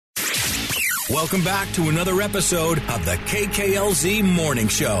Welcome back to another episode of the KKLZ Morning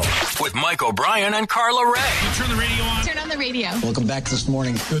Show with Mike O'Brien and Carla Ray. Turn the radio on. Turn on the radio. Welcome back this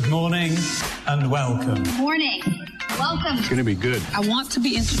morning. Good morning and welcome. Morning. Welcome. It's going to be good. I want to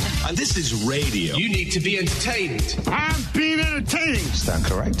be entertained. This is radio. You need to be entertained. I'm being entertained. Stand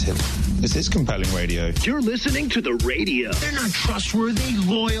corrected. This is compelling radio. You're listening to the radio. They're not trustworthy,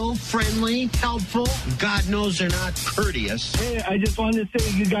 loyal, friendly, helpful. God knows they're not courteous. Hey, I just wanted to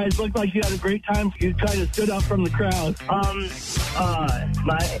say you guys looked like you had a great time. You kind of stood out from the crowd. I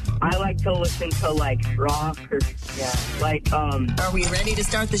like to listen to like rock or Are we ready to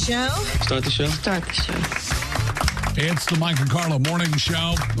start the show? Start the show. Start the show. It's the Mike and Carla Morning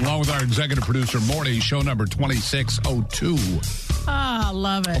Show, along with our executive producer, Morty, show number 2602. Ah,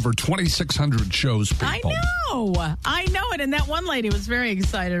 love it. Over 2,600 shows, people. I know it. And that one lady was very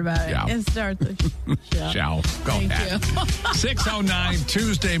excited about it. Yeah. And start the show. Go Thank ahead. you. 6:09,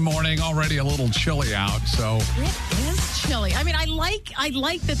 Tuesday morning, already a little chilly out, so. It is chilly. I mean, I like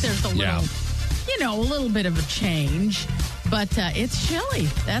that there's a little, a little bit of a change. But it's chilly,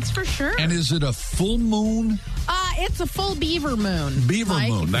 that's for sure. And is it a full moon? It's a full beaver moon. Beaver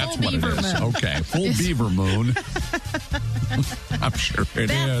Mike. moon, that's full what it is. moon. Okay, full beaver moon. I'm sure it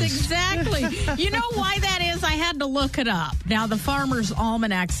is. That's exactly. You know why that is? I had to look it up. Now, the Farmer's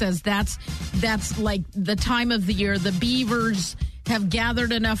Almanac says that's like the time of the year the beavers have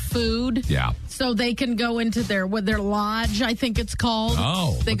gathered enough food. Yeah. So they can go into their lodge, I think it's called.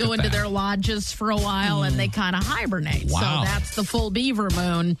 Oh, they go into that. their lodges for a while and they kind of hibernate. Wow. So that's the full beaver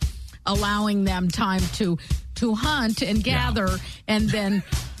moon, allowing them time to hunt and gather and then,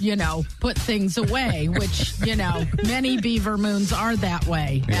 put things away, which, many beaver moons are that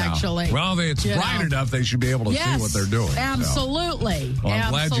way, actually. Well, it's bright enough they should be able to see what they're doing. Absolutely. So. Well, I'm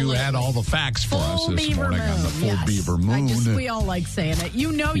glad you had all the facts for us this beaver morning moon. on the full beaver moon. We all like saying it.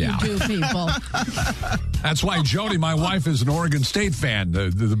 You do, people. That's why Jody, my wife, is an Oregon State fan. The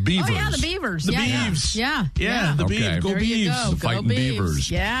Beavers. Oh, yeah, the Beavers. The Beavs. Yeah. The Beavs. Go There you Beavs. go. The fighting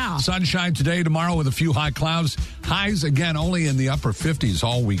Beavers. Yeah. Sunshine today, tomorrow with a few high clouds. Highs, again, only in the upper 50s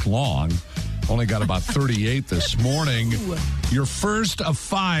all week long. Only got about 38 this morning. Your first of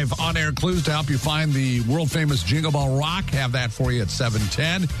 5 on-air clues to help you find the world-famous Jingle Bell Rock. Have that for you at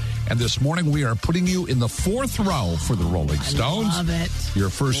 7:10. And this morning, we are putting you in the 4th row for the Rolling Stones. Love it. Your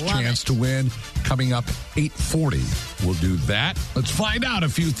first chance to win coming up 8:40. We'll do that. Let's find out a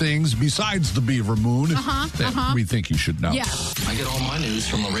few things besides the Beaver Moon that we think you should know. Yeah. I get all my news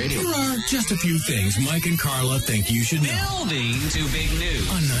from the radio. There are just a few things Mike and Carla think you should know. Building to big news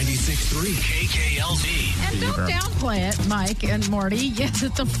on 96.3 KKLZ. And don't downplay it, Mike and Morty. Yes,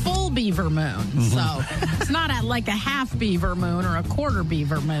 it's a full beaver moon. So it's not like a half beaver moon or a quarter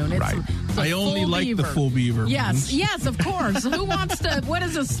beaver moon. It's, it's a I only full like beaver. the full beaver moon. Yes, of course. Who wants to, what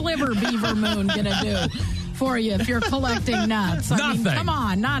is a sliver beaver moon going to do for you if you're collecting nuts? I mean, come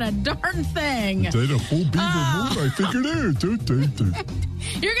on, not a darn thing. Is that a full beaver moon? I think it is.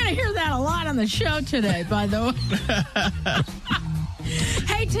 You're going to hear that a lot on the show today, by the way.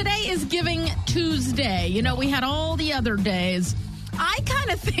 Hey, today is Giving Tuesday. We had all the other days. I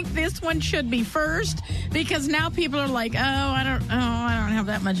kind of think this one should be first because now people are like, I don't have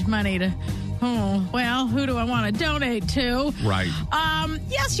that much money to. Oh, well, who do I want to donate to? Right.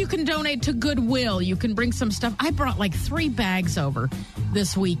 Yes, you can donate to Goodwill. You can bring some stuff. I brought like 3 bags over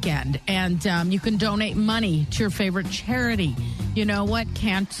this weekend, and you can donate money to your favorite charity. You know what?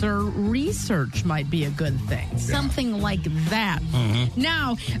 Cancer research might be a good thing. Yeah. Something like that. Mm-hmm.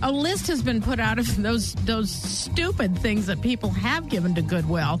 Now, a list has been put out of those stupid things that people have given to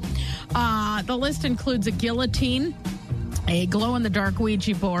Goodwill. The list includes a guillotine, a glow-in-the-dark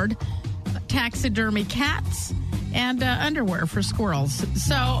Ouija board, taxidermy cats, and underwear for squirrels.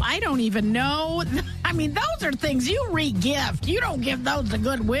 So I don't even know. I mean, those are things you re-gift. You don't give those to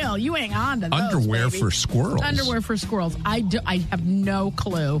Goodwill. You hang on to those. Underwear baby. for squirrels. Underwear for squirrels. I have no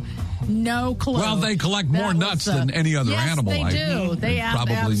clue. No clue. Well, they collect more nuts than any other animal. Yes, they do. They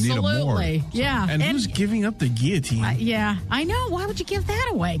probably need them more. Yeah. And who's giving up the guillotine? Yeah, I know. Why would you give that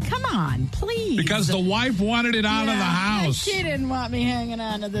away? Come on, please. Because the wife wanted it out of the house. She didn't want me hanging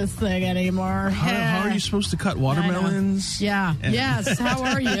on to this thing anymore. How are you supposed to cut watermelons? Yeah. Yes. How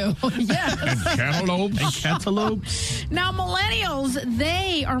are you? Yes. And cantaloupes. Now, millennials,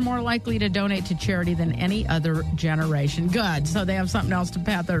 they are more likely to donate to charity than any other generation. Good. So they have something else to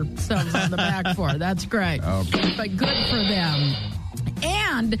pat themselves on the back for. That's great. Okay. But good for them.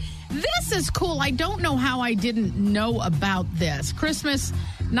 And this is cool. I don't know how I didn't know about this. Christmas,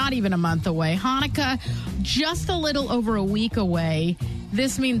 not even a month away. Hanukkah, just a little over a week away.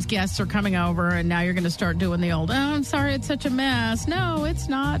 this means guests are coming over, and now you're going to start doing the old, I'm sorry, it's such a mess. No, it's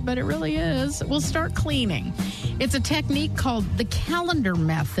not, but it really is. We'll start cleaning. It's a technique called the calendar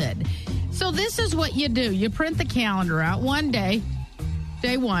method. So this is what you do. You print the calendar out one day.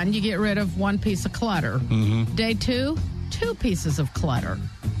 Day 1, you get rid of 1 piece of clutter. Day 2, 2 pieces of clutter.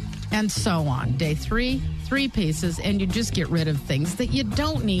 And so on. Day 3, 3 pieces, and you just get rid of things that you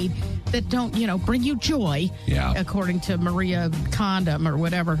don't need, that don't, bring you joy. Yeah. According to Maria Condom, or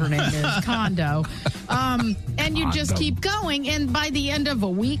whatever her name is, Kondo. And you just keep going, and by the end of a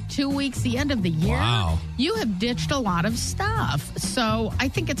week, 2 weeks, the end of the year, you have ditched a lot of stuff. So I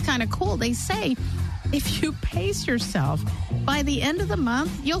think it's kind of cool. They say if you pace yourself, by the end of the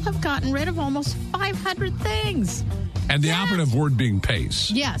month, you'll have gotten rid of almost 500 things. And the operative word being pace.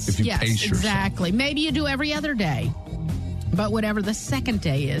 Yes, if you pace yourself. Exactly. Maybe you do every other day. But whatever the second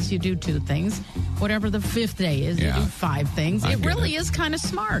day is, you do 2 things. Whatever the 5th day is, you do 5 things. It really is kind of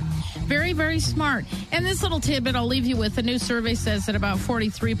smart. Very, very smart. And this little tidbit I'll leave you with. A new survey says that about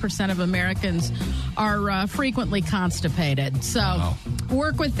 43% of Americans are frequently constipated. So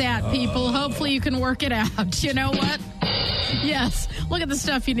work with that, people. Hopefully you can work it out. You know what? Yes. Look at the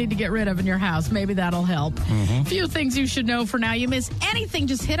stuff you need to get rid of in your house. Maybe that'll help. Few things you should know for now. You miss anything,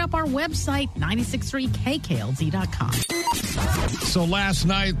 just hit up our website, 963kklz.com. So last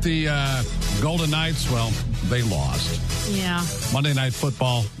night, the Golden Knights, they lost. Yeah. Monday Night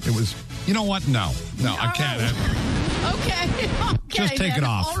Football, it was, you know what? No, I can't. Okay. Just take it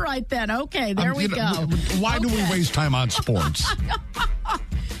off. All right, then. Okay, there we go. Why do we waste time on sports?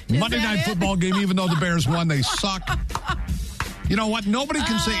 Monday Night Football game, even though the Bears won, they suck. You know what? Nobody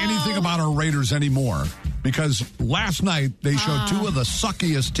can say anything about our Raiders anymore because last night they showed 2 of the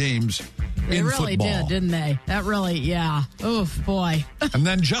suckiest teams in football. They really did, didn't they? That really, yeah. Oof, boy. And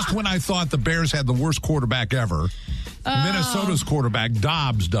then just when I thought the Bears had the worst quarterback ever, Minnesota's quarterback,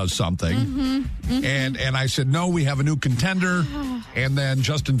 Dobbs, does something. And I said, no, we have a new contender. And then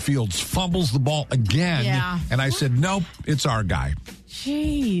Justin Fields fumbles the ball again. Yeah. And I said, nope, it's our guy.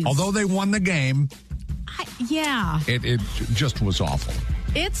 Jeez. Although they won the game, it just was awful.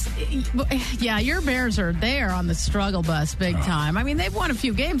 Your Bears are there on the struggle bus big time. I mean, they've won a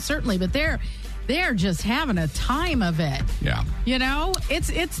few games, certainly, but they're just having a time of it. Yeah.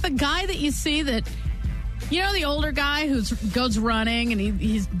 It's the guy that you see that, the older guy who goes running and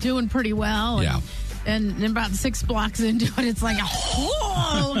he's doing pretty well. And about 6 blocks into it, it's like,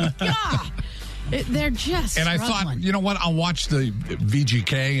 oh, God. They're just And struggling. I thought, you know what, I'll watch the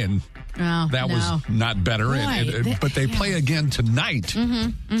VGK and that was not better. But they play again tonight.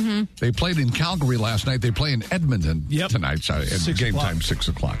 They played in Calgary last night. They play in Edmonton tonight. So game time, 6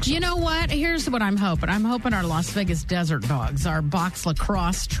 o'clock. So. You know what? Here's what I'm hoping. I'm hoping our Las Vegas Desert Dogs, our box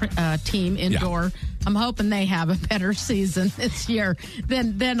lacrosse team indoor, I'm hoping they have a better season this year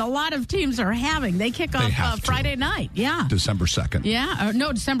than a lot of teams are having. They kick off Friday night. Yeah. December 2nd. Yeah.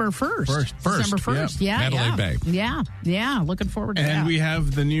 No, December 1st. December 1st. Yeah. Mandalay Bay. Yeah. Looking forward to that. And we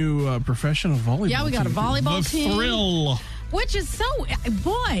have the new professional volleyball team. Yeah, we got a volleyball team. The Thrill. Which is so,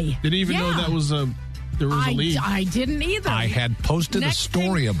 boy. Didn't even know that was there was a league. I didn't either. I had posted a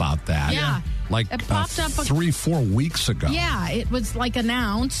story about that. Yeah. Like it popped up 3-4 weeks ago. Yeah, it was like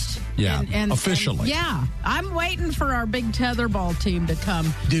announced. Yeah, officially. I'm waiting for our big tetherball team to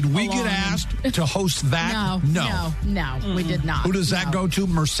come. Did we get asked to host that? No, we did not. Who does that go to?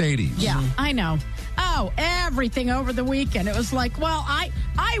 Mercedes. Yeah, I know. Oh, everything over the weekend. It was like, well, I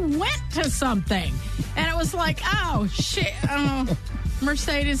went to something. And it was like, oh, shit. Oh,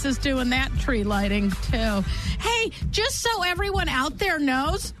 Mercedes is doing that tree lighting, too. Hey, just so everyone out there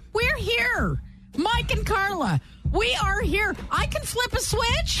knows, we're here. Mike and Carla. We are here. I can flip a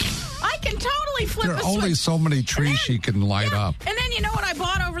switch. I can totally flip a switch. There are only so many trees she can light up. And then you know what I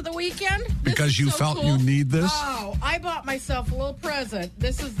bought over the weekend? Because you felt you need this? Oh, I bought myself a little present.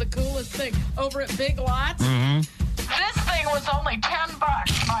 This is the coolest thing. Over at Big Lots. This thing was only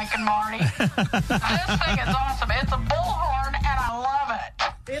 $10, Mike and Marty. This thing is awesome. It's a bullhorn, and I love it.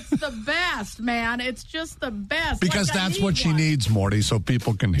 It's the best, man. It's just the best. Because that's what she needs, Morty, so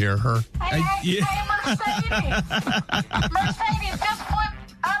people can hear her. Hey, Mercedes. Mercedes, just flip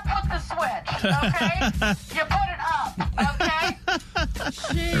up with the switch, okay? You put it up, okay?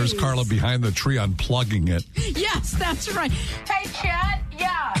 Jeez. There's Carla behind the tree unplugging it. Yes, that's right. Hey, Chad.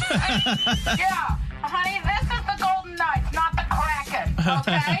 Yeah. Yeah. Honey, this is the Golden Knights, not the Kraken,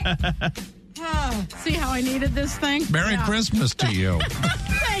 okay? See how I needed this thing? Merry Christmas to you.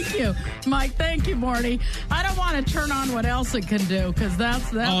 Thank Thank you, Mike. Thank you, Morty. I don't want to turn on what else it can do because that's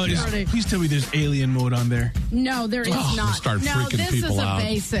pretty. Please tell me there's alien mode on there. No, there is not. Start freaking people out.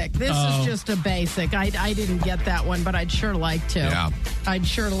 This is a basic. This is just a basic. I didn't get that one, but I'd sure like to. Yeah. I'd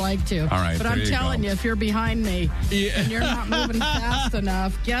sure like to. All right, but I'm telling you, if you're behind me and you're not moving fast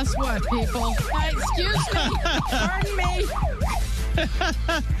enough, guess what, people? Excuse me. Pardon me.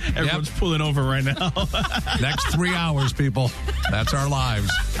 Everyone's pulling over right now. Next 3 hours, people. That's our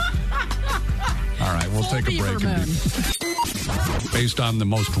lives. All right, we'll take a break. Based on the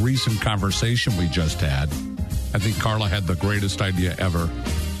most recent conversation we just had, I think Carla had the greatest idea ever.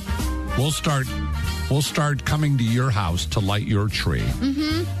 We'll start coming to your house to light your tree.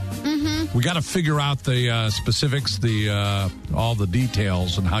 We got to figure out the specifics, all the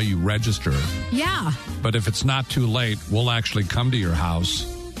details, and how you register. Yeah. But if it's not too late, we'll actually come to your house,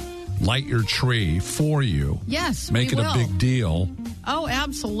 light your tree for you. Yes, make it a big deal. Oh,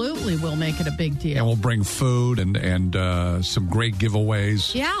 absolutely, we'll make it a big deal. And we'll bring food and some great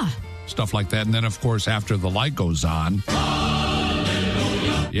giveaways. Yeah. Stuff like that. And then, of course, after the light goes on.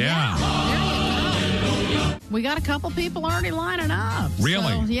 Yeah. We got a couple people already lining up. Really?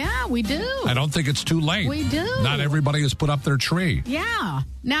 So, yeah, we do. I don't think it's too late. We do. Not everybody has put up their tree. Yeah.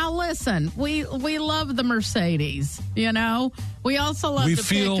 Now, listen, we love the Mercedes, you know? We also love to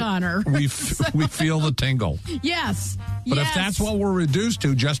pick on her. We feel the tingle. Yes. But if that's what we're reduced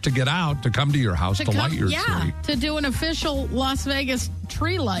to, just to get out, to come to your house to light your tree. To do an official Las Vegas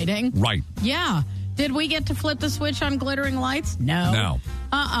tree lighting. Right. Yeah. Did we get to flip the switch on glittering lights? No.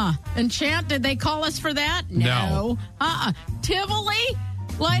 Enchant, did they call us for that? No. Tivoli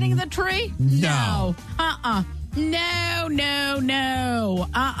lighting the tree? No. No.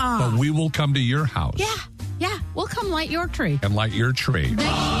 But we will come to your house. Yeah. We'll come light your tree. And light your tree.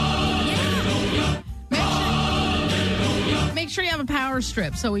 Make sure you have a power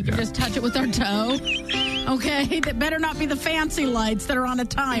strip so we can just touch it with our toe. Okay? That better not be the fancy lights that are on a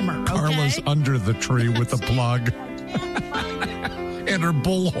timer. Okay? Carla's under the tree with a plug. And her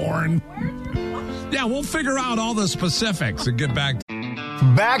bullhorn. Yeah, we'll figure out all the specifics and get back.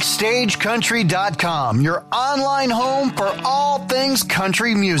 BackstageCountry.com, your online home for all things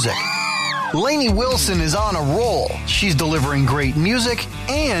country music. Lainey Wilson is on a roll. She's delivering great music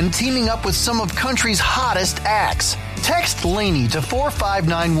and teaming up with some of country's hottest acts. Text Lainey to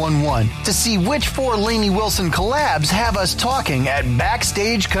 45911 to see which 4 Lainey Wilson collabs have us talking at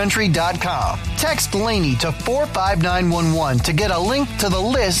BackstageCountry.com. Text Lainey to 45911 to get a link to the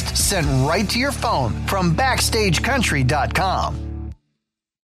list sent right to your phone from BackstageCountry.com.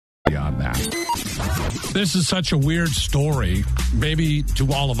 Beyond that. This is such a weird story, maybe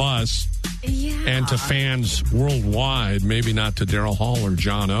to all of us and to fans worldwide, maybe not to Daryl Hall or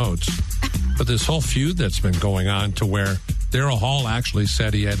John Oates. But this whole feud that's been going on to where Daryl Hall actually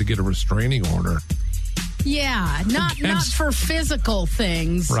said he had to get a restraining order. Yeah, not for physical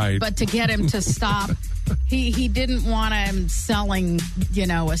things, right, but to get him to stop. He didn't want him selling,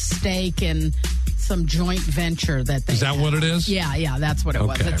 a stake in some joint venture that they Is that had. What it is? Yeah, that's what it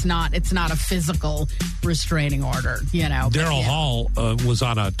was. It's not a physical restraining order, Daryl Hall was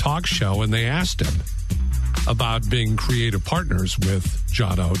on a talk show and they asked him about being creative partners with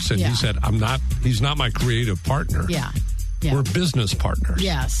John Oates, and he said, he's not my creative partner. Yeah. We're business partners.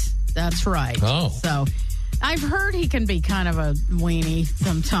 Yes, that's right. Oh. So I've heard he can be kind of a weenie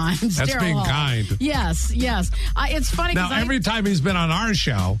sometimes. That's Daryl being Hall. kind. Yes. It's funny. Now, every time he's been on our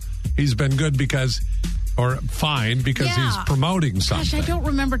show, he's been good because he's promoting something. Gosh, I don't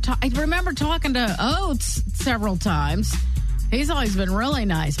remember. I remember talking to Oates several times. He's always been really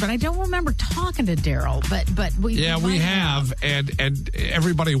nice, but I don't remember talking to Daryl. But we have, and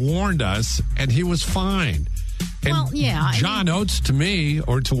everybody warned us, and he was fine. And John Oates to me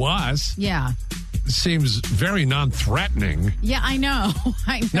or to us, seems very non-threatening. Yeah, I know.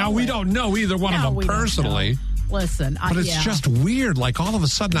 Now we don't know either one of them personally. Listen, but it's just weird, like all of a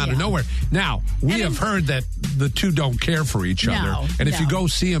sudden out of nowhere. Now, we have heard that the two don't care for each other. And if you go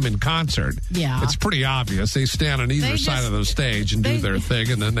see them in concert, it's pretty obvious. They stand on either side of the stage and do their thing,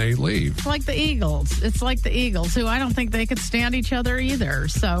 and then they leave. It's like the Eagles. Who I don't think they could stand each other either.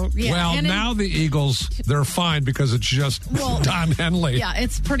 So, now the Eagles, they're fine because it's just Don Henley. Yeah,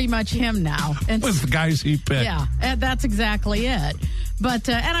 it's pretty much him now. With the guys he picked. Yeah, that's exactly it. But,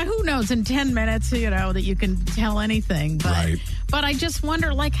 who knows, in 10 minutes, that you can tell anything. But, but I just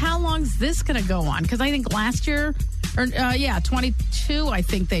wonder, how long's this going to go on? Because I think last year, 22, I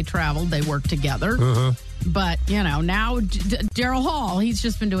think they traveled. They worked together. But, now Daryl Hall, he's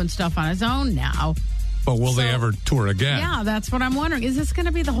just been doing stuff on his own now. But will they ever tour again? Yeah, that's what I'm wondering. Is this going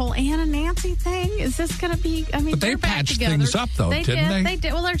to be the whole Ann and Nancy thing? Is this going to be? I mean, but they patched things up, though, didn't they? They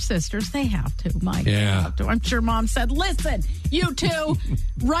did. Well, they're sisters. They have to, Mike. Yeah. They have to. I'm sure Mom said, "Listen, you two,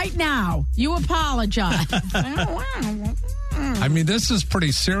 right now, you apologize." I mean, this is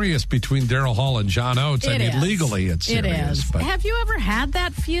pretty serious between Daryl Hall and John Oates. I mean, legally, it's serious. It is. But have you ever had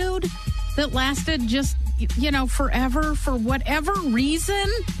that feud that lasted just, forever for whatever reason?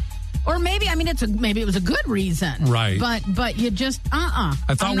 Or maybe, maybe it was a good reason. Right. But you just, I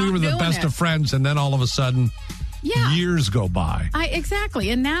thought we were the best of friends, and then all of a sudden, years go by. Exactly.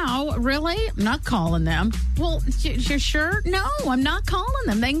 And now, really? I'm not calling them. Well, you're sure? No, I'm not calling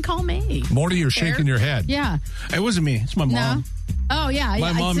them. They can call me. Morty, you're shaking your head. Yeah. It wasn't me. It's my mom. No? Oh, yeah.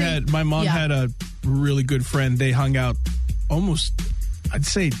 My mom had a really good friend. They hung out almost, I'd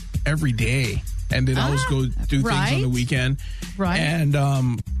say, every day. And they'd always go do things on the weekend. Right. And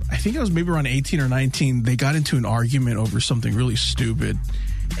I think I was maybe around 18 or 19. They got into an argument over something really stupid.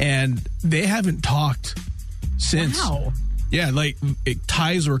 And they haven't talked since. Wow. Yeah,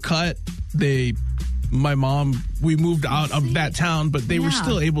 ties were cut. My mom, we moved out of that town, but they were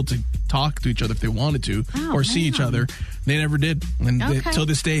still able to talk to each other if they wanted to or see each other. They never did. And till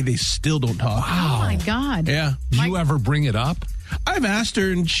this day, they still don't talk. Wow. Oh, my God. Yeah. Do you ever bring it up? I've asked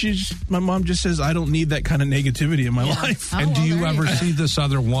her, and my mom just says, I don't need that kind of negativity in my life. And do you ever see this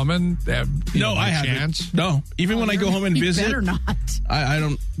other woman? No, I haven't. No. Even when I go home and visit. You better not. I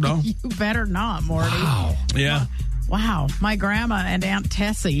don't know. You better not, Morty. Wow. Yeah. Wow. My grandma and Aunt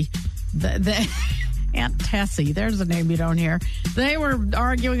Tessie, Aunt Tessie, there's a name you don't hear. They were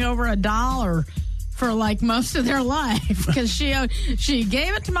arguing over $1 for most of their life because she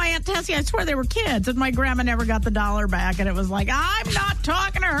gave it to my Aunt Tessie. I swear they were kids, and my grandma never got the $1 back, and it was like, I'm not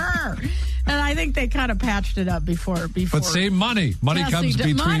talking to her. And I think they kind of patched it up before. But same money. Money Tessie comes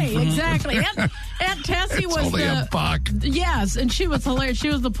between. Money, exactly. Aunt Tessie was only a buck. Yes, and she was hilarious. She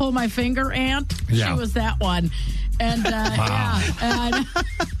was the pull my finger aunt. Yeah. She was that one. And wow. I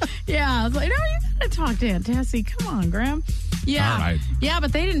was like, no, you gotta talk to Aunt Tessie. Come on, Graham. Yeah. All right. Yeah,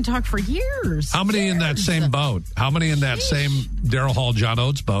 but they didn't talk for years. How many in that same boat? How many in that same Daryl Hall, John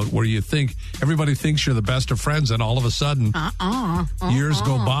Oates boat where you think everybody thinks you're the best of friends, and all of a sudden years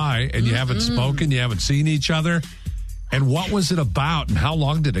go by and you haven't spoken, you haven't seen each other? And what was it about, and how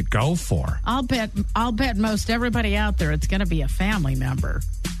long did it go for? I'll bet most everybody out there it's going to be a family member.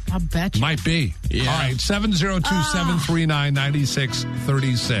 I'll bet you. Might be. Yeah. All right,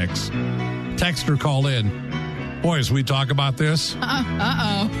 702-739-9636. Text or call in. Boys, we talk about this.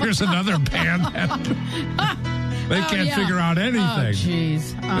 Uh-oh. Here's another band that they can't figure out anything. Oh,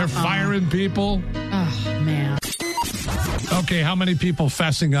 jeez. They're firing people. Oh, man. Okay, how many people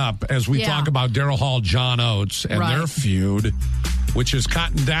fessing up as we talk about Daryl Hall, John Oates, and their feud, which has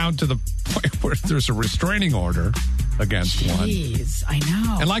gotten down to the point where there's a restraining order against one. Jeez, I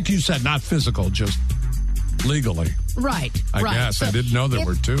know. And like you said, not physical, just legally. Right. I guess. So I didn't know there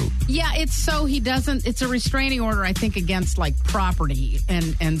were two. Yeah, it's a restraining order, I think, against property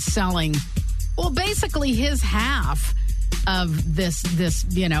and selling. Well, basically his half of this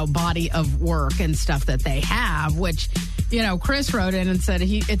body of work and stuff that they have, which, Chris wrote in and said,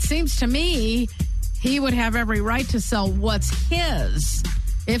 it seems to me he would have every right to sell what's his.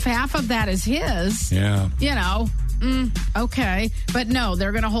 If half of that is his, okay. But no,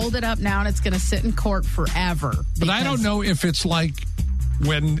 they're going to hold it up now, and it's going to sit in court forever. But I don't know if it's like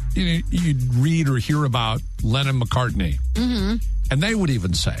when you read or hear about Lennon McCartney. Mm-hmm. And they would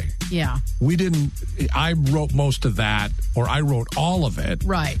even say, I wrote most of that, or I wrote all of it.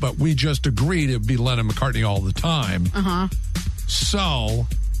 Right. But we just agreed it'd be Lennon McCartney all the time. Uh-huh. So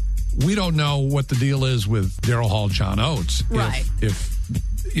we don't know what the deal is with Daryl Hall, John Oates. Right. If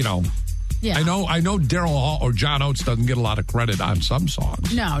Yeah. I know Daryl Hall or John Oates doesn't get a lot of credit on some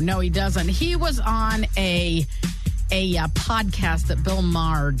songs. No, he doesn't. He was on a podcast that Bill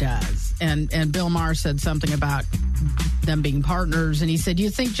Maher does, and Bill Maher said something about them being partners, and he said,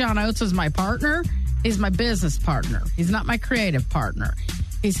 "You think John Oates is my partner? He's my business partner. He's not my creative partner."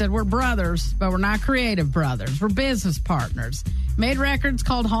 He said, "We're brothers, but we're not creative brothers. We're business partners. Made records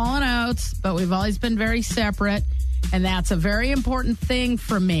called Hall & Oates, but we've always been very separate, and that's a very important thing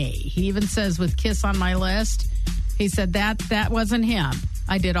for me." He even says with Kiss on my list, he said that wasn't him.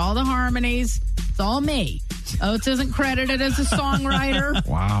 I did all the harmonies. It's all me. Oates isn't credited as a songwriter.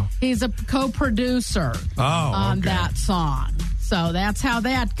 Wow. He's a co-producer on that song. So that's how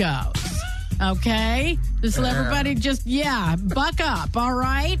that goes. Okay? Just let everybody buck up, all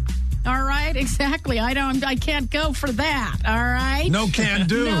right? All right, exactly. I can't go for that. All right. No can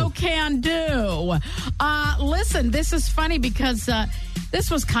do. No can do. Listen, this is funny because this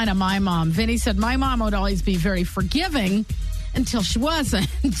was kind of my mom. Vinny said my mom would always be very forgiving until she wasn't.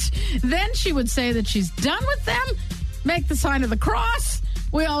 Then she would say that she's done with them, make the sign of the cross.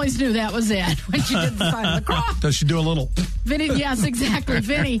 We always knew that was it when she did the sign of the cross. Does she do a little? Vinny, yes, exactly.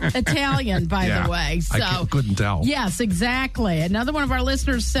 Vinny, Italian, by the way. So I couldn't tell. Yes, exactly. Another one of our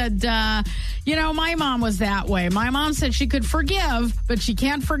listeners said, my mom was that way. My mom said she could forgive, but she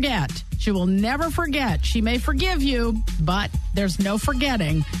can't forget. She will never forget. She may forgive you, but there's no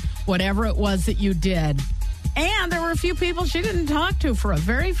forgetting whatever it was that you did. And there were a few people she didn't talk to for a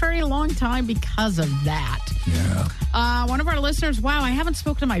very, very long time because of that. Yeah. One of our listeners, wow, I haven't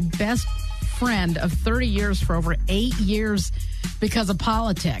spoken to my best friend of 30 years for over 8 years because of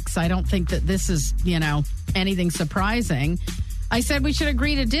politics. I don't think that this is, anything surprising. I said we should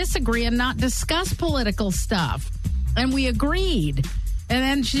agree to disagree and not discuss political stuff. And we agreed. And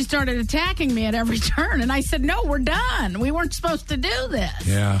then she started attacking me at every turn. And I said, no, we're done. We weren't supposed to do this.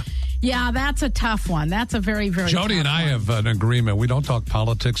 Yeah. Yeah, that's a tough one. That's a very, very Jody tough and I one. have an agreement. We don't talk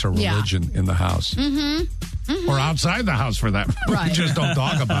politics or religion in the house. Or outside the house, for that. Right. We just don't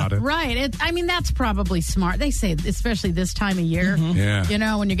talk about it. Right. That's probably smart. They say, especially this time of year,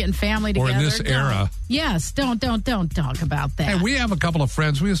 Yeah. when you're getting family together. Or in this era. Yes, don't talk about that. Hey, we have a couple of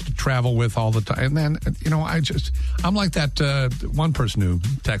friends we used to travel with all the time. And then, I'm like that one person who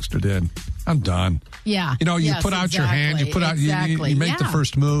texted in. I'm done. Yeah. You put out your hand, you put out, you make the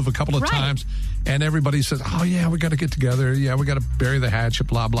first move a couple of times, and everybody says, oh, yeah, we got to get together. Yeah, we got to bury the hatchet,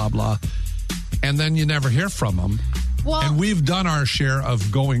 blah, blah, blah. And then you never hear from them. Well, and we've done our share of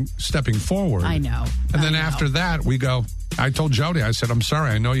stepping forward. I know. And then after that, we go, I told Jody, I said, I'm sorry,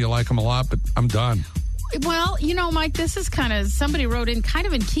 I know you like them a lot, but I'm done. Well, Mike, this is kind of, somebody wrote in kind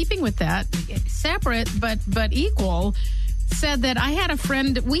of in keeping with that, separate but equal, said that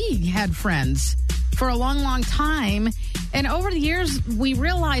we had friends for a long, long time. And over the years, we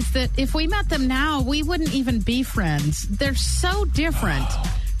realized that if we met them now, we wouldn't even be friends. They're so different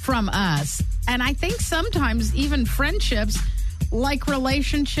from us. And I think sometimes even friendships, like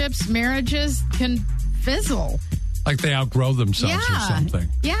relationships, marriages, can fizzle. Like they outgrow themselves or something.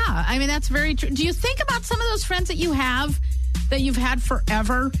 Yeah. That's very true. Do you think about some of those friends that you have that you've had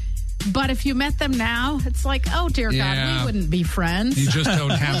forever? But if you met them now, it's like, oh, dear God, we wouldn't be friends. You just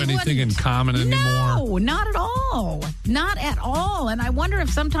don't have anything in common anymore. No, not at all. Not at all. And I wonder if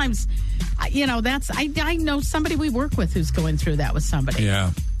sometimes, I know somebody we work with who's going through that with somebody.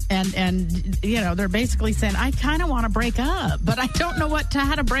 Yeah. And they're basically saying, I kind of want to break up, but I don't know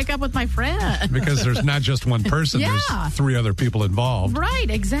how to break up with my friend. Because there's not just one person. Yeah. There's 3 other people involved. Right,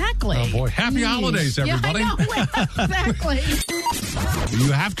 exactly. Oh, boy. Happy holidays, everybody. Yeah, I know. Exactly.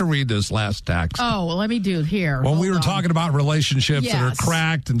 You have to read this last text. Oh, well, let me do it here. When we were talking about relationships that are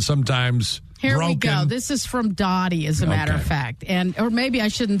cracked and sometimes Here broken. we go. This is from Dottie, as a matter of fact. Or maybe I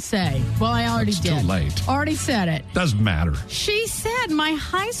shouldn't say. Well, I already did. Too late. Already said it. Doesn't matter. She said, my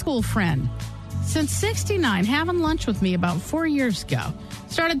high school friend, since 69, having lunch with me about 4 years ago,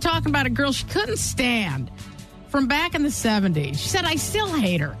 started talking about a girl she couldn't stand from back in the 70s. She said, I still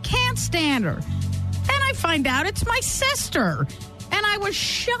hate her. Can't stand her. And I find out it's my sister. And I was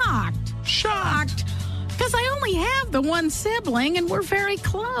shocked. Because I only have the one sibling, and we're very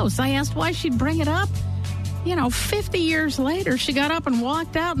close. I asked why she'd bring it up. 50 years later, she got up and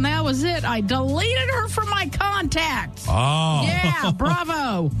walked out, and that was it. I deleted her from my contacts. Oh. Yeah,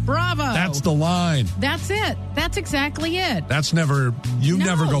 bravo. That's the line. That's it. That's exactly it. That's never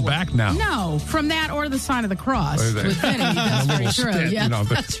go back now. No, from that or the sign of the cross with Vinny. That's very true. Spit, Yeah,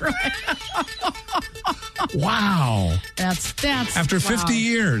 that's right. Wow. That's after 50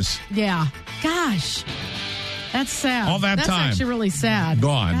 years. Yeah. Gosh. That's sad. All that that's time. That's actually really sad.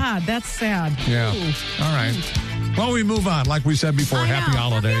 Gone. God, that's sad. Yeah. Ooh. All right. Well, we move on. Like we said before, happy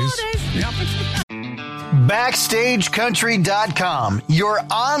holidays. Yep. BackstageCountry.com, your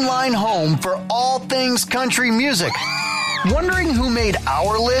online home for all things country music. Wondering who made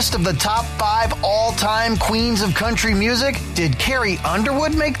our list of the top 5 all-time queens of country music? Did Carrie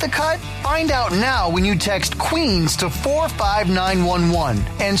Underwood make the cut? Find out now when you text Queens to 45911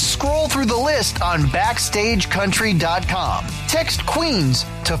 and scroll through the list on BackstageCountry.com. Text Queens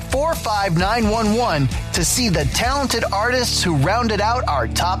to 45911 to see the talented artists who rounded out our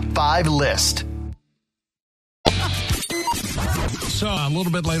top 5 list. So a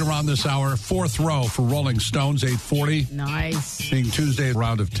little bit later on this hour, 4th row for Rolling Stones, 8:40. Nice. Being Tuesday,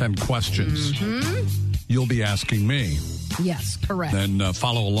 round of 10 questions. Mm-hmm. You'll be asking me. Yes, correct. Then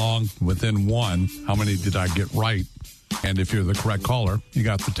follow along within one. How many did I get right? And if you're the correct caller, you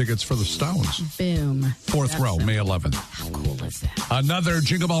got the tickets for the Stones. Boom. Fourth row, May 11th. How cool is that? Another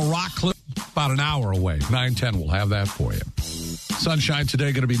Jingle Bell Rock clip, about an hour away. 9:10, we'll have that for you. Sunshine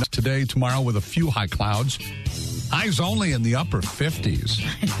today, going to be today, tomorrow with a few high clouds. Highs only in the upper 50s.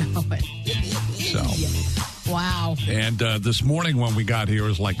 I know it. So. Wow. And this morning when we got here, it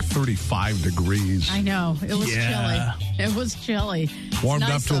was like 35 degrees. I know. It was chilly. It was chilly. Warmed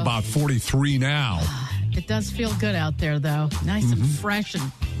up to about 43 now. It does feel good out there, though. Nice and fresh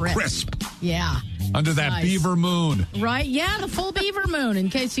and crisp. Yeah. Under that beaver moon. Right? Yeah, the full beaver moon, in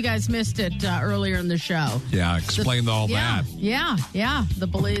case you guys missed it earlier in the show. Yeah, explain all that. Yeah.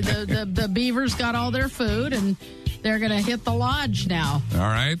 The beavers got all their food, and they're going to hit the lodge now. All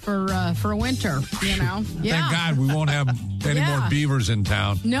right. For winter, you know. Yeah. Thank God we won't have any more beavers in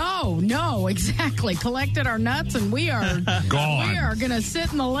town. No, exactly. Collected our nuts, and we are gone. We are going to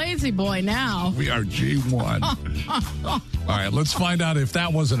sit in the lazy boy now. We are G1. All right, let's find out if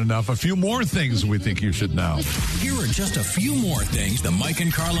that wasn't enough. A few more things we think you should know. Here are just a few more things the Mike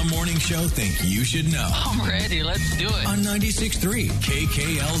and Carla Morning Show think you should know. I'm ready. Let's do it. On 96.3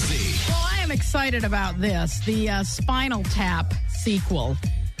 KKLZ. Well, I am excited about this. The Spinal Tap sequel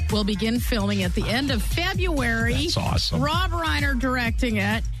will begin filming at the end of February. That's awesome. Rob Reiner directing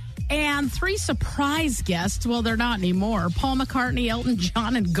it. And 3 surprise guests, well, they're not anymore. Paul McCartney, Elton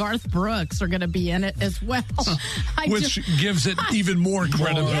John, and Garth Brooks are going to be in it as well. Which gives it even more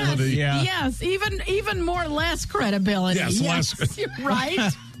credibility. Yes, even more less credibility. Yes, less.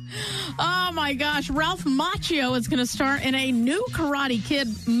 Right? Oh, my gosh. Ralph Macchio is going to star in a new Karate Kid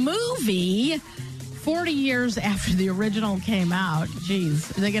movie 40 years after the original came out.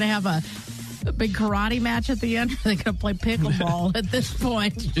 Jeez. Are they going to have a big karate match at the end? Or are they going to play pickleball at this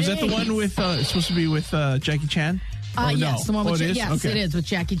point? Jeez. Is that the one with, it's supposed to be with Jackie Chan? Yes, the one with it is with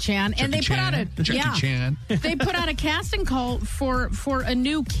Jackie Chan. Jackie and they Chan. put out Jackie Chan. They put out a casting call for a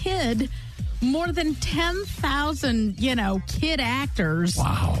new kid. More than 10,000, kid actors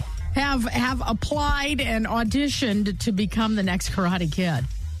have applied and auditioned to become the next Karate Kid.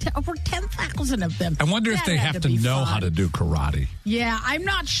 Over 10,000 of them. I wonder if they have to know how to do karate. Yeah, I'm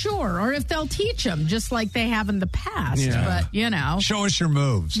not sure. Or if they'll teach them, just like they have in the past. Yeah. But, show us your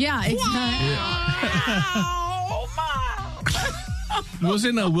moves. Yeah, exactly.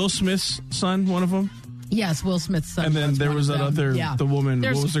 Wasn't Will Smith's son one of them? Yes, Will Smith's son. And then there was that other, the woman,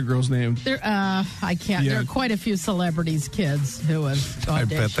 what was the girl's name? I can't. Yeah. There are quite a few celebrities' kids who have auditioned. I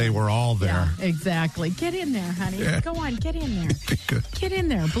bet they were all there. Yeah, exactly. Get in there, honey. Yeah. Go on, get in there. Get in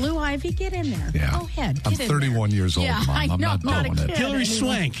there. Blue Ivy, get in there. Yeah. Go ahead. I'm 31 years old, Mom. I'm not doing it. Hillary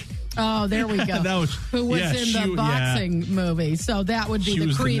Swank. Oh, there we go. Who was in the boxing movie. So that would be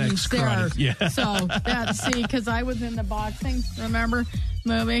the Credence there. Yeah. So because I was in the boxing, remember?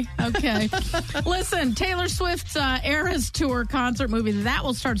 Movie. Okay. Listen, Taylor Swift's Eras Tour concert movie, that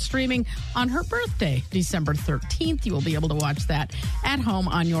will start streaming on her birthday, December 13th. You will be able to watch that at home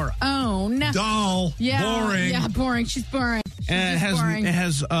on your own. Dull. Yeah, boring. Yeah, boring. She's boring. And it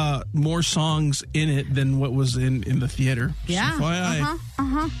has more songs in it than what was in the theater. Yeah.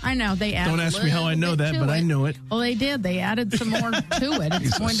 I know. They added. Don't ask me how I know that, but I know it. Well, they did. They added some more to it.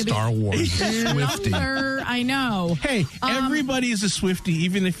 It's going to be Star Wars Swiftie. I know. Hey, everybody is a Swiftie,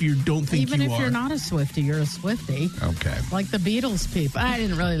 even if you don't think you are. Even if you're not a Swiftie, you're a Swiftie. Okay. Like the Beatles people. I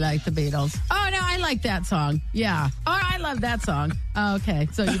didn't really like the Beatles. Oh, no, I like that song. Yeah. Oh, I love that song. Okay,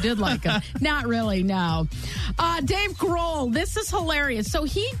 so you did like them. Not really, no. Dave Grohl, this is hilarious. So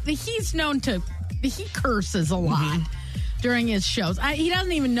he's known to, he curses a lot during his shows. He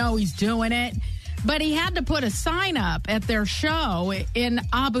doesn't even know he's doing it. But he had to put a sign up at their show in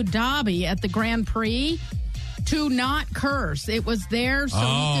Abu Dhabi at the Grand Prix to not curse. It was there so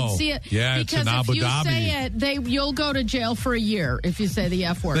you could see it. Yeah, because it's in Abu if you Dhabi. say it, you'll go to jail for a year if you say the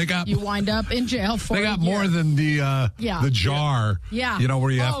F word. You wind up in jail for a year. They got more than the jar. Yeah. You know,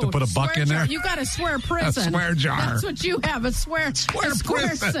 where you have to put a buck in there? You got a swear prison. A swear jar. That's what you have, a square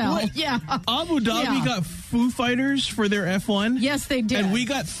cell. What? Yeah. Abu Dhabi got Foo Fighters for their F1. Yes, they did. And we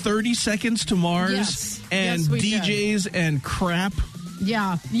got 30 Seconds to Mars and DJs and crap.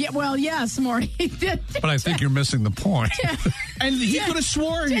 Yeah. Well, yes, Morty. But I think you're missing the point. And he could have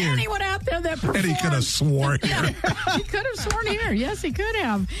sworn here. Danny went out there that performed. And he could have sworn here. He could have sworn here. Yes, he could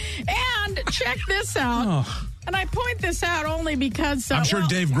have. And check this out. And I point this out only because... I'm sure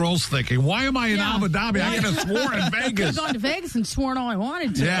Dave Grohl's thinking, why am I in Abu Dhabi? I could have sworn in Vegas. I could have gone to Vegas and sworn all I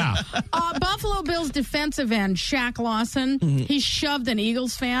wanted to. Yeah. Buffalo Bills defensive end Shaq Lawson, he shoved an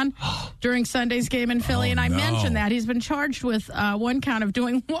Eagles fan during Sunday's game in Philly. And I mentioned that. He's been charged with one count of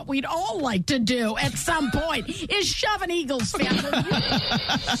doing what we'd all like to do at some point, is shove an Eagles fan.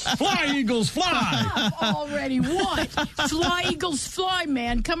 Fly, Eagles, fly. Already what? Fly, Eagles, fly,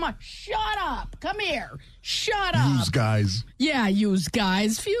 man. Come on. Shut up. Come here. Shut up. Use guys. Yeah, use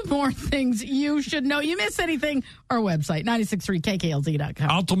guys. Few more things you should know. You miss anything? Our website,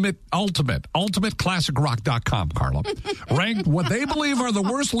 963kklz.com. UltimateClassicRock.com, Carla. Ranked what they believe are the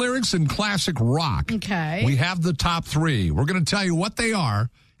worst lyrics in classic rock. Okay. We have the top 3. We're going to tell you what they are,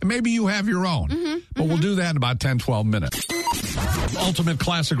 and maybe you have your own. But we'll do that in about 10, 12 minutes.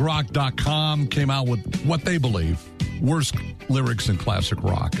 UltimateClassicRock.com came out with what they believe worst lyrics in classic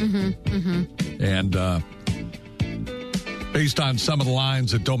rock. And based on some of the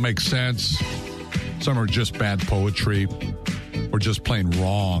lines that don't make sense, some are just bad poetry or just plain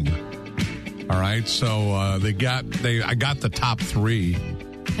wrong. All right, so I got the top 3.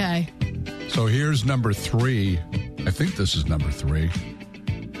 Okay. So here's number 3. I think this is number 3.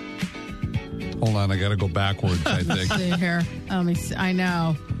 Hold on, I got to go backwards, I think. Let's see here. Let me see. I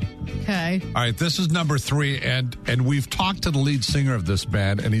know. Okay. All right, this is number 3, and we've talked to the lead singer of this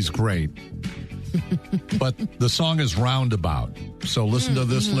band, and he's great. But the song is Roundabout. So listen to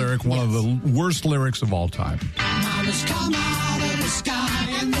this lyric, one of the worst lyrics of all time. Mountains come out of the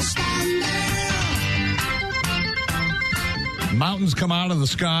sky and they stand there. Mountains come out of the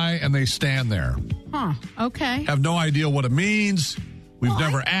sky and they stand there. Huh. Okay. Have no idea what it means. We've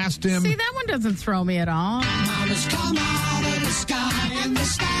never asked him. See, that one doesn't throw me at all. Mountains come out of the sky and they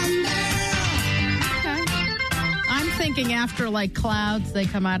stand there. Okay. I'm thinking after like clouds, they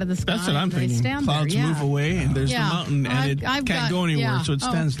come out of the sky. That's what I'm thinking. Stand Clouds there. move away and there's the mountain and I've can't go anywhere, so it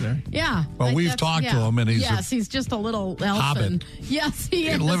stands there. Yeah. Well, we've talked to him and he's just a little elfin. hobbit. Yes, he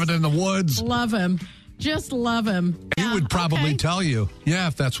is. Living in the woods. Love him. Just love him. He would probably tell you,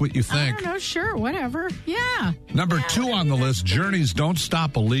 if that's what you think. I don't know, sure, whatever. Yeah. Number 2 on the list, Journey's Don't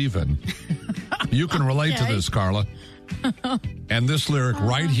Stop Believin'. You can relate to this, Carla. And this lyric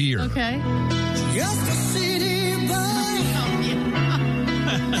right here. Okay. Just a city boy,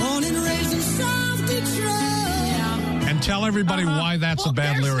 born and raised in South Detroit. And tell everybody why that's a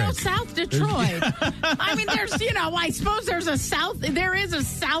bad lyric. There's no South Detroit. I mean, there's, I suppose there is a South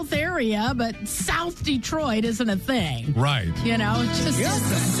area, but South Detroit isn't a thing. Right. It's just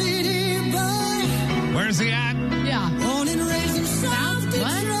a city boy. Where's he at? Yeah. Born and raised in South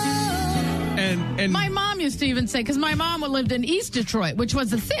Detroit. And my mom used to even say, because my mom lived in East Detroit, which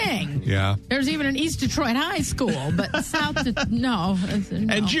was a thing. Yeah. There's even an East Detroit high school, but no.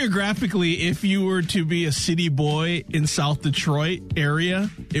 And geographically, if you were to be a city boy in South Detroit area,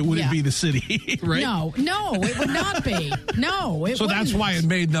 it wouldn't be the city, right? No, it would not be. No, it So that's why it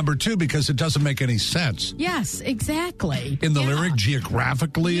made number 2, because it doesn't make any sense. Yes, exactly. In the lyric,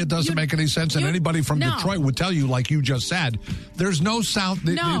 geographically, it doesn't make any sense. And anybody from Detroit would tell you, like you just said, there's no South.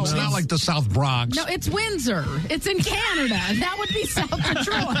 No, it's not like the South Bronx. No, it's Windsor. It's in Canada. That would be South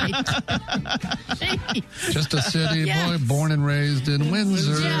Detroit. Just a city boy born and raised in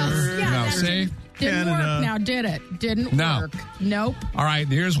Windsor. Yes. Yeah, now, see? Didn't work now, did it? Didn't work. Nope. All right,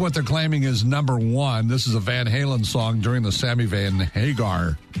 here's what they're claiming is number 1. This is a Van Halen song during the Sammy Van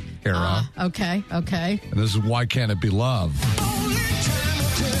Hagar era. Okay. And this is Why Can't It Be Love?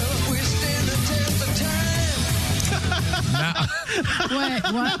 Wait,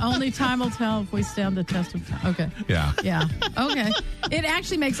 what? Only time will tell if we stand the test of time. Okay. Yeah. Okay. It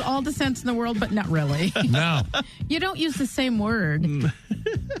actually makes all the sense in the world, but not really. No. You don't use the same word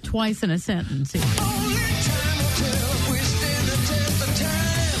twice in a sentence.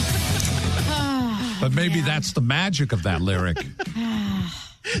 But maybe that's the magic of that lyric.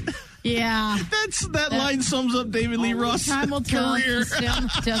 Yeah. That line sums up David Lee Roth's career.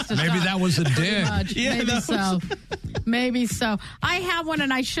 Maybe that was a dig. Yeah, Maybe so. I have one,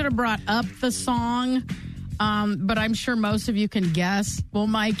 and I should have brought up the song, but I'm sure most of you can guess. Well,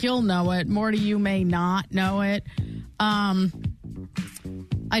 Mike, you'll know it. Morty, you may not know it. I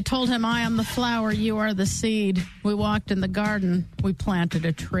told him, I am the flower, you are the seed. We walked in the garden, we planted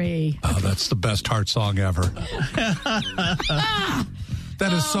a tree. Oh, that's the best heart song ever.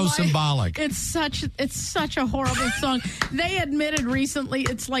 That is so symbolic. It's such a horrible song. They admitted recently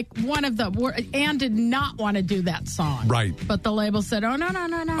it's like one of the Ann did not want to do that song. Right. But the label said, "Oh no.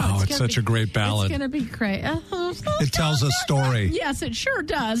 Oh, it's such a great ballad. It's going to be great." It tells a story. Yes, it sure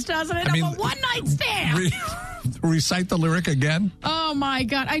does, doesn't it? I mean, a one-night stand. recite the lyric again? Oh, my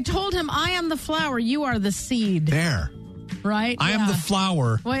God. I told him, I am the flower, you are the seed. There. Right? I am the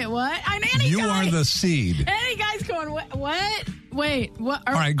flower. Wait, what? You are the seed. Any guy's going, what? Wait, what?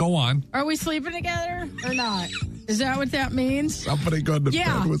 All right, go on. Are we sleeping together or not? Is that what that means? Somebody going to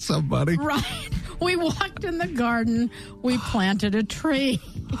bed with somebody. Right. We walked in the garden. We planted a tree.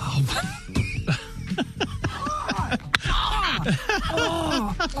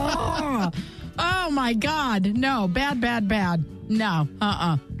 Oh, my God. No, bad. No,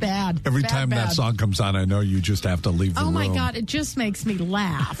 bad. Every time that song comes on, I know you just have to leave the room. Oh, my God, it just makes me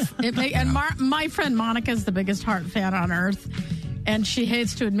laugh. And my friend Monica is the biggest Heart fan on earth, and she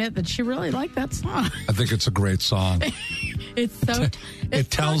hates to admit that she really liked that song. I think it's a great song. It's so... It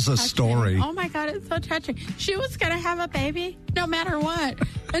tells a story. Oh, my God, it's so touching. She was going to have a baby no matter what,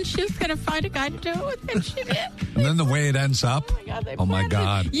 and she was going to find a guy to do it with, and she did. And then the way it ends up. Oh, my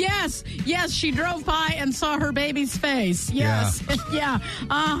God. Yes, she drove by and saw her baby's face. Yes. Yeah.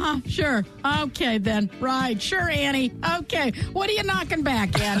 Sure. Okay, then. Right. Sure, Annie. Okay. What are you knocking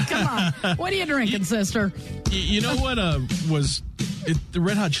back, Ann? Come on. What are you drinking, sister? You know what was the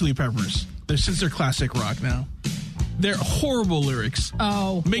Red Hot Chili Peppers? Since they're classic rock now. They're horrible lyrics.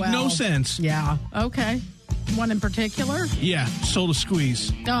 Oh, Make no sense. Yeah. Okay. One in particular? Yeah. Soul to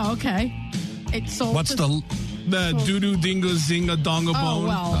Squeeze. Oh, okay. What's the doo-doo dingo zinga donga bone? Oh,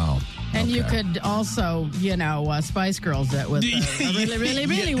 well. And you could also, Spice Girls it with I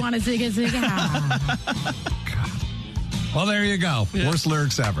really want to zigga. Well, there you go. Yeah. Worst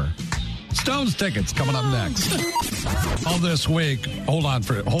lyrics ever. Stones tickets coming up next. All this week. Hold on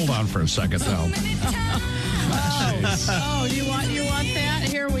for a second, though. Oh, you want that?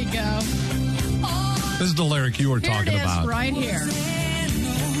 Here we go. This is the lyric you were talking about. Right here.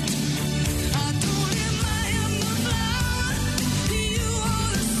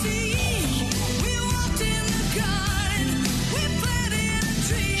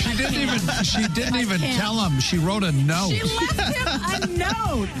 She didn't even tell him. She wrote a note. She left him a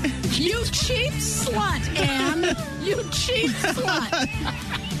note. You cheap slut, Anne. You cheap slut.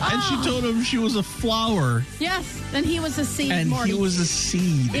 And she told him she was a flower. Yes, and he was a seed, and Morty. He was a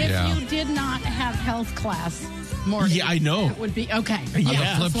seed. If you did not have health class, Morty. Yeah, I know. It would be, okay. On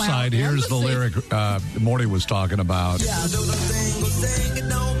the flip side, here's the lyric Morty was talking about.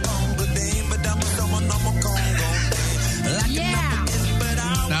 Yeah.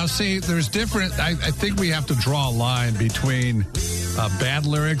 Now, see, there's different... I think we have to draw a line between bad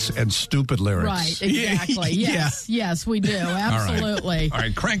lyrics and stupid lyrics. Right, exactly. Yes, we do. Absolutely. All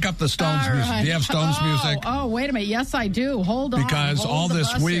right, crank up the Stones music. Do you have Stones music? Oh, wait a minute. Yes, I do. Hold on. Because all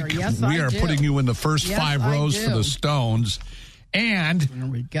this week, we are putting you in the first 5 rows for the Stones. And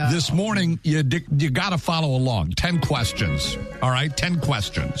this morning, you got to follow along. 10 questions. All right, 10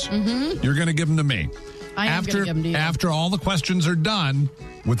 questions. Mm-hmm. You're going to give them to me. I am going to give them to you. After all the questions are done,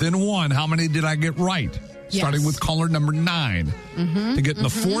 within one, how many did I get right? Yes. Starting with caller number 9 to get in the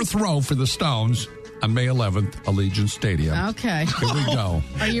 4th row for the Stones on May 11th, Allegiant Stadium. Okay. Here we go.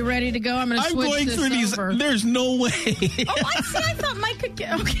 Are you ready to go? I'm going to switch going this through these. over. There's no way. I thought Mike could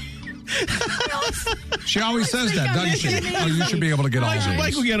get... Okay. She always says that, doesn't she? Oh, you should be able to get all these.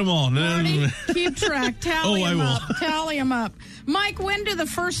 Mike will get them all. Marty, keep track. Tally them up. will. Tally them up. Mike, when do the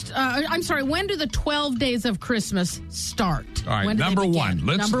 12 days of Christmas start? All right, number one.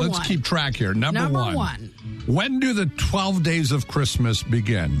 Let's keep track here. Number one. When do the 12 days of Christmas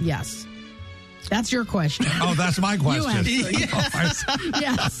begin? Yes. That's your question. Oh, that's my question. You answer.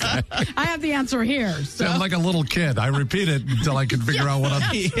 Yes. Okay. I have the answer here. So. I'm like a little kid. I repeat it until I can figure out what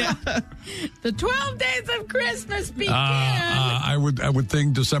I'm... The 12 days of Christmas begin. I would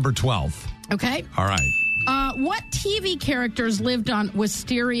think December 12th. Okay. All right. What TV characters lived on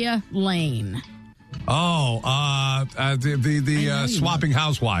Wisteria Lane? Oh, the Swapping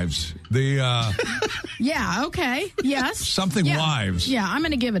Housewives. Yeah, okay. Yes. Something wives. Yeah, I'm going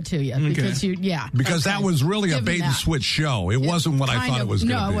to give it to you because Because that was really a bait and switch show. It wasn't what I thought it was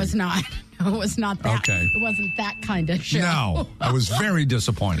going to be. No, it was not. It was not that. Okay. It wasn't that kind of show. No, I was very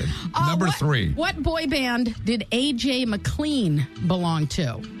disappointed. Number 3. What boy band did A.J. McLean belong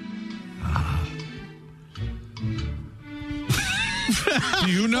to?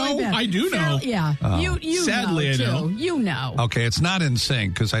 Do you know? I do know. Yeah. You Sadly, know, too. I know. You know. Okay, it's not in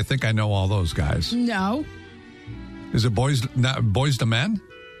sync because I think I know all those guys. No. Is it Boys to Men?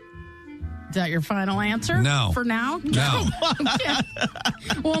 Is that your final answer? No. For now? No. Okay.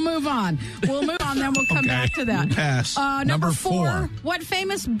 We'll move on. Then we'll come back to that. Pass. Number 4. What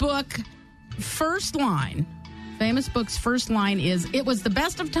famous book first line? Famous book's first line is, it was the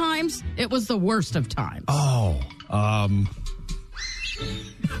best of times, it was the worst of times. Oh,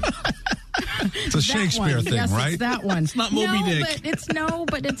 It's a Shakespeare thing, yes, right? It's that one. It's not Moby Dick.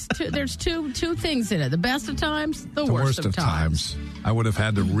 But it's there's two things in it. The best of times, the worst of times. I would have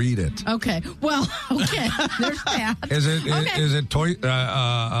had to read it. Okay. Well, okay. There's that. Is it toy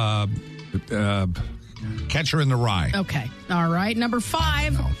Catcher in the Rye? Okay. All right. Number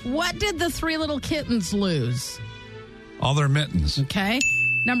 5. What did the 3 little kittens lose? All their mittens. Okay.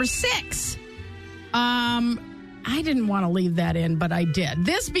 Number 6. I didn't want to leave that in, but I did.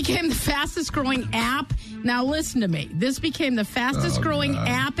 This became the fastest growing app. Now listen to me. This became the fastest growing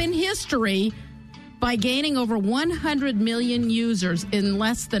app in history by gaining over 100 million users in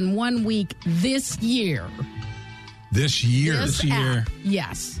less than 1 week this year. This year? This year.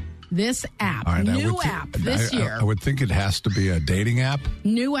 Yes. This app. All right, New app this year. I would think it has to be a dating app.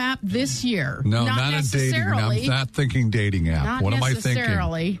 New app this year. No, not a dating. I'm not thinking dating app. Not what am I thinking?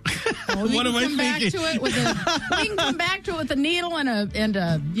 Necessarily. Well, what am I thinking? We can come back to it with a needle and a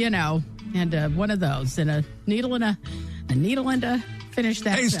one of those and a needle and a needle and a finish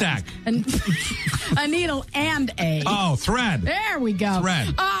that haystack. And a needle and a thread. There we go.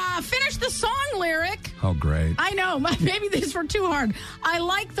 Thread. Finish the song lyric. Oh, great. I know. Maybe these were too hard. I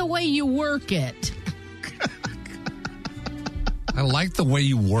like the way you work it. I like the way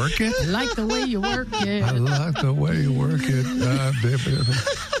you work it. I like the way you work it. I like the way you work it.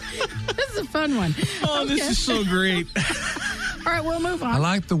 This is a fun one. Oh, okay. This is so great. All right, we'll move on. I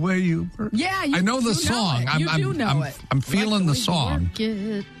like the way you work. Yeah, I know the song. You do know it. I'm feeling the song.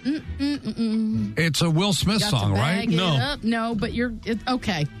 It's a Will Smith song, right? No, but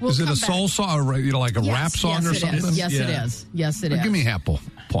okay. Is it a soul song or like a rap song or something? Yes, it is. Yes, it is. Give me half a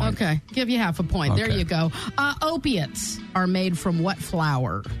point. Okay, give you half a point. Okay. There you go. Opiates are made from what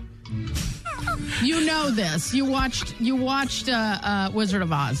flower? You know this. You watched Wizard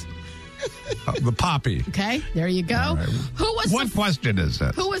of Oz. The poppy. Okay, there you go. Right. What question is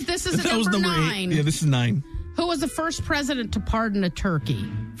that? Who was this? Is that number 9? 8. Yeah, this is 9. Who was the first president to pardon a turkey?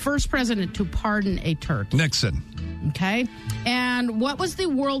 First president to pardon a turkey. Nixon. Okay. And what was the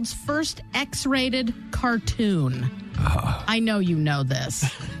world's first X-rated cartoon? I know you know this.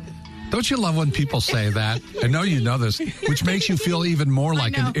 Don't you love when people say that? I know you know this, which makes you feel even more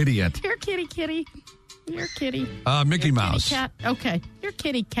like an idiot. Here, kitty. You're kitty. Mickey Mouse. Kitty cat. Okay. You're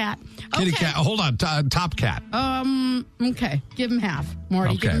kitty cat. Okay. Kitty cat. Hold on. Top cat. Okay. Give him half.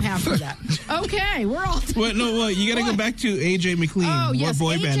 Morty, give him half for that. Okay. We're all... Wait, no, you got to go back to A.J. McLean. Oh, yes.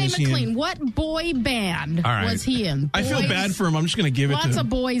 What boy band is he in? McLean. What boy band was he in? I feel bad for him. I'm just going to give it to him. Lots of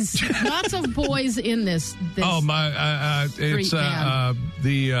boys in this it's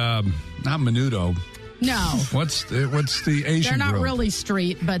not Menudo. No. What's the Asian They're not group? really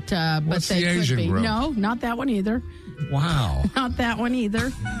street, but What's they the could Asian be. group? No, not that one either. Wow. Not that one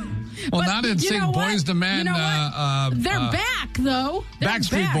either. Well, not in Sing Boys to Men. You know they're back, though.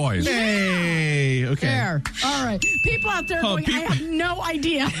 Backstreet Boys. Yeah. Hey, okay. There. All right. People out there going, I have no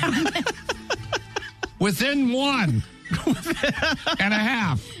idea. Within 1 and a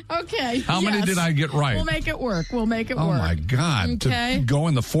half. Okay. How many did I get right? We'll make it work. Oh, my God. Okay. To go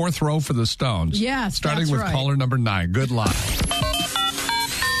in the 4th row for the Stones. Yes, Starting that's with right. caller number 9. Good luck.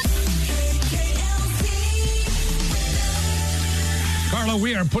 Carla,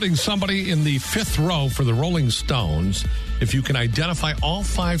 we are putting somebody in the 5th row for the Rolling Stones. If you can identify all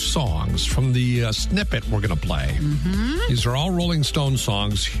 5 songs from the snippet we're going to play. Mm-hmm. These are all Rolling Stone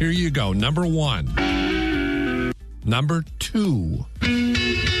songs. Here you go. Number 1. Number 2.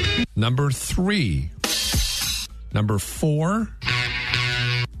 Number 3. Number 4.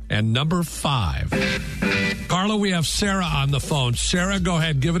 And number 5. Carla, we have Sarah on the phone. Sarah, go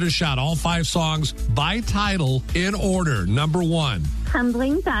ahead. Give it a shot. All 5 songs by title in order. Number 1.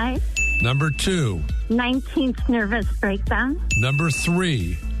 Tumbling Dice. Number 2. 19th Nervous Breakdown. Number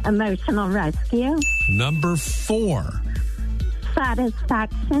 3. Emotional Rescue. Number 4.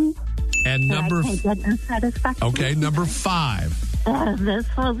 Satisfaction. And number... Satisfaction. Okay, number 5. This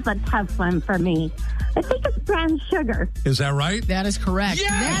was a tough one for me. I think it's Brown Sugar. Is that right? That is correct.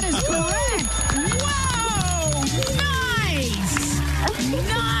 Yes! That is correct. Whoa!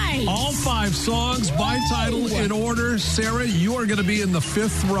 Nice! All 5 songs by title in order. Sarah, you are going to be in the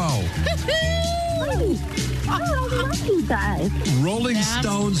 5th row. I love you guys. Rolling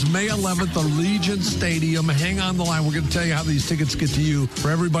Stones, May 11th, Allegiant Stadium. Hang on the line. We're going to tell you how these tickets get to you. For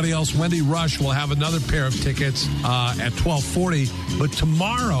everybody else, Wendy Rush will have another pair of tickets at 12:40. But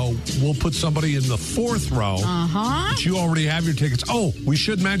tomorrow, we'll put somebody in the 4th row. But you already have your tickets. Oh, we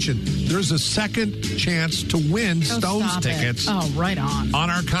should mention, there's a second chance to win Stones tickets. Oh, right on. On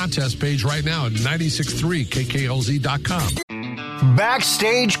our contest page right now at 963KKLZ.com.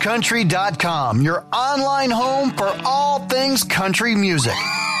 BackstageCountry.com, your online home for all things country music.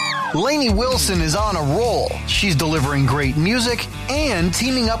 Lainey Wilson is on a roll. She's delivering great music and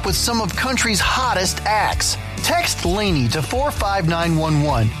teaming up with some of country's hottest acts. Text Lainey to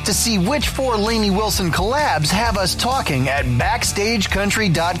 45911 to see which 4 Lainey Wilson collabs have us talking at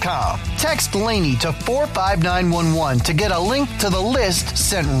BackstageCountry.com. Text Lainey to 45911 to get a link to the list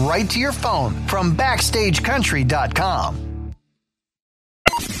sent right to your phone from BackstageCountry.com.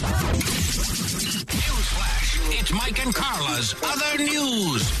 Newsflash, it's Mike and Carla's Other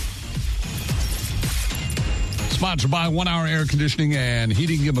News. Sponsored by 1 Hour Air Conditioning and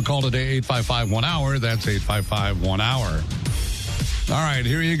Heating. Give them a call today, 855-1-HOUR. That's 855-1-HOUR. All right,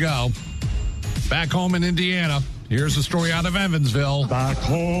 here you go. Back home in Indiana. Here's a story out of Evansville. Back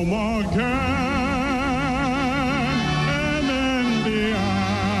home again in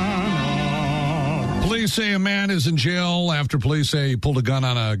Indiana. Police say a man is in jail after police say he pulled a gun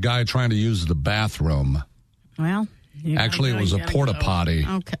on a guy trying to use the bathroom. Well, actually, it was a porta potty.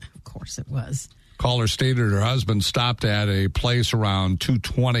 Okay, of course it was. Caller stated her husband stopped at a place around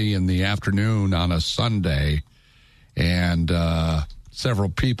 2:20 in the afternoon on a Sunday, and several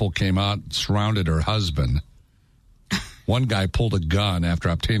people came out and surrounded her husband. One guy pulled a gun. After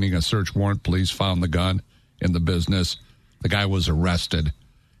obtaining a search warrant, police found the gun in the business. The guy was arrested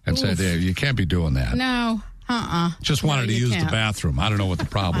and said, hey, you can't be doing that. No, Just wanted to use the bathroom. I don't know what the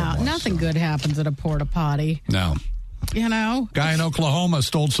problem was. Nothing good happens at a porta potty. No. You know? Guy in Oklahoma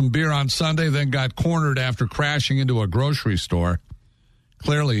stole some beer on Sunday, then got cornered after crashing into a grocery store.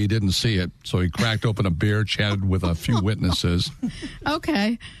 Clearly, he didn't see it, so he cracked open a beer, chatted with a few witnesses.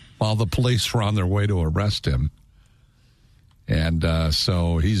 Okay. While the police were on their way to arrest him. And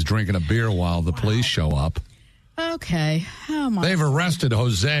so he's drinking a beer while the police show up. Okay. Oh, my. They've arrested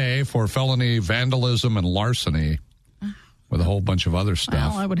Jose for felony vandalism and larceny. With a whole bunch of other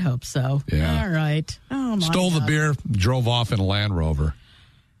stuff. Well, I would hope so. Yeah. All right. Oh, my Stole God. the beer, drove off in a Land Rover.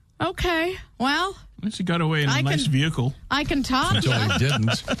 Okay. Well. At least he got away in a nice vehicle. I can top Until he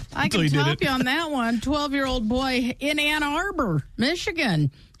didn't. I can top you on that one. 12-year-old boy in Ann Arbor, Michigan.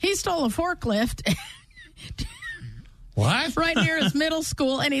 He stole a forklift. What? Right near his middle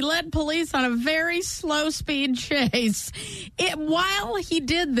school, and he led police on a very slow-speed chase. While he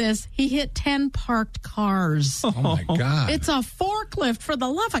did this, he hit 10 parked cars. Oh, my God. It's a forklift. For the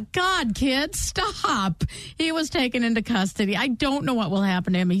love of God, kids, stop. He was taken into custody. I don't know what will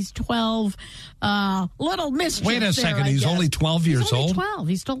happen to him. He's 12. Little mischief. Wait a second. He's only 12 years old? 12.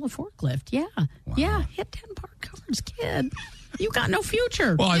 He stole a forklift. Yeah. Wow. Yeah. Hit 10 parked cars, kid. You got no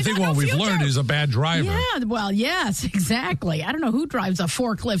future. Well, I think what we've learned is a bad driver. Yeah, well, yes, exactly. I don't know who drives a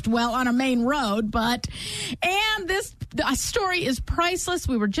forklift well on a main road, and this story is priceless.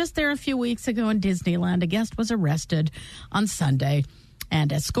 We were just there a few weeks ago in Disneyland. A guest was arrested on Sunday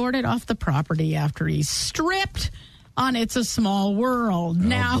and escorted off the property after he stripped on It's a Small World. Oh,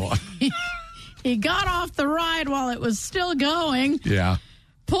 now, he got off the ride while it was still going. Yeah.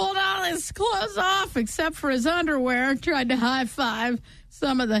 Pulled all his clothes off except for his underwear, tried to high-five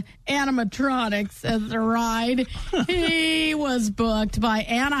some of the animatronics at the ride. He was booked by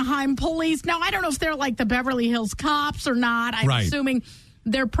Anaheim police. Now, I don't know if they're like the Beverly Hills cops or not. I'm assuming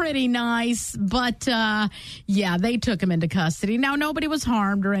they're pretty nice, but yeah, they took him into custody. Now, nobody was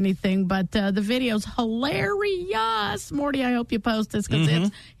harmed or anything, but the video's hilarious. Morty, I hope you post this because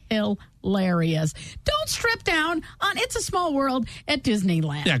it's hilarious. Don't strip down on It's a Small World at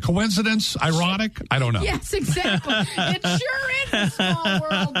Disneyland. Yeah, coincidence? Ironic? I don't know. Yes, exactly. It sure is a small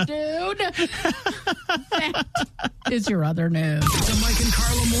world, dude. That is your other news. The Mike and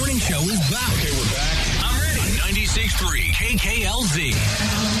Carla Morning Show is back. Okay, we're back. I'm ready. 96.3 KKLZ.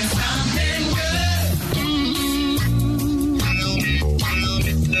 Something good.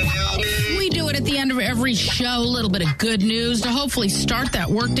 We do it at the end of every show, a little bit of good news to hopefully start that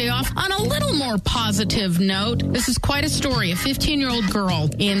workday off on a little more positive note. This is quite a story. A 15-year-old girl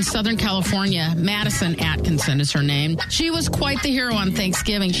in Southern California, Madison Atkinson is her name. She was quite the hero on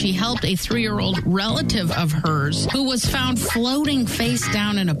Thanksgiving. She helped a 3-year-old relative of hers who was found floating face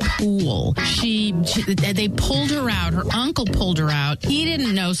down in a pool. They pulled her out. Her uncle pulled her out. He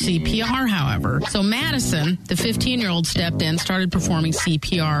didn't know CPR, however. So Madison, the 15-year-old, stepped in, started performing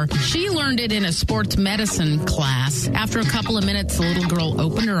CPR. She learned it in a sports medicine class. After a couple of minutes, the little girl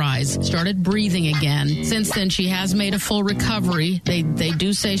opened her eyes, started breathing again. Since then, she has made a full recovery. They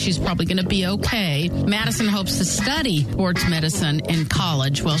do say she's probably going to be okay. Madison hopes to study sports medicine in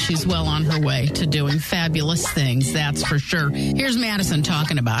college. Well, she's well on her way to doing fabulous things, that's for sure. Here's Madison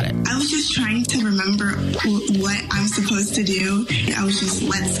talking about it. I was just trying to remember what I'm supposed to do. I was just,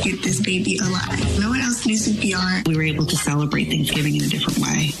 let's get this baby alive. No one else knew CPR. We were able to celebrate Thanksgiving in a different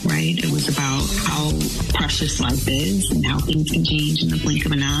way, right? It was about how precious life is and how things can change in the blink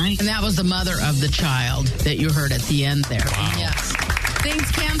of an eye. And that was the mother of the child that you heard at the end there. Wow. Yes.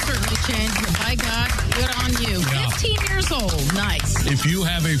 Things can certainly change, but by God, good on you. Yeah. 15 years old. Nice. If you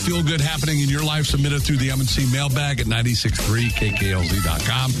have a feel-good happening in your life, submit it through the M&C mailbag at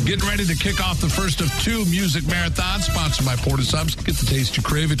 963kklz.com. Getting ready to kick off the first of 2 music marathons sponsored by Porta Subs. Get the taste you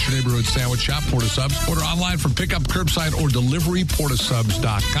crave at your neighborhood sandwich shop, Porta Subs. Order online for pickup, curbside, or delivery,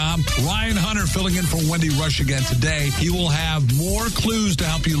 portasubs.com. Ryan Hunter filling in for Wendy Rush again today. He will have more clues to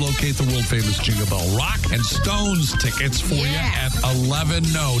help you locate the world-famous Jingle Bell Rock and Stones tickets for you at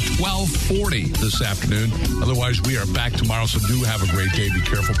 12:40 this afternoon. Otherwise, we are back tomorrow, so do have a great day. Be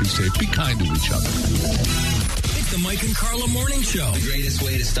careful, be safe, be kind to each other. It's the Mike and Carla Morning Show. The greatest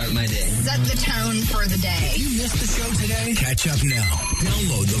way to start my day. Set the tone for the day. You missed the show today? Catch up now.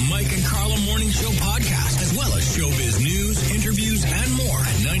 Download the Mike and Carla Morning Show podcast, as well as showbiz news, interviews, and more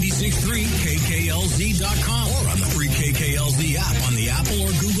at 963kklz.com or on the free KKLZ app on the Apple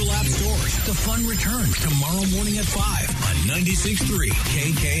or Google App Stores. The fun returns tomorrow morning at 5 on 96.3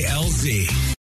 KKLZ.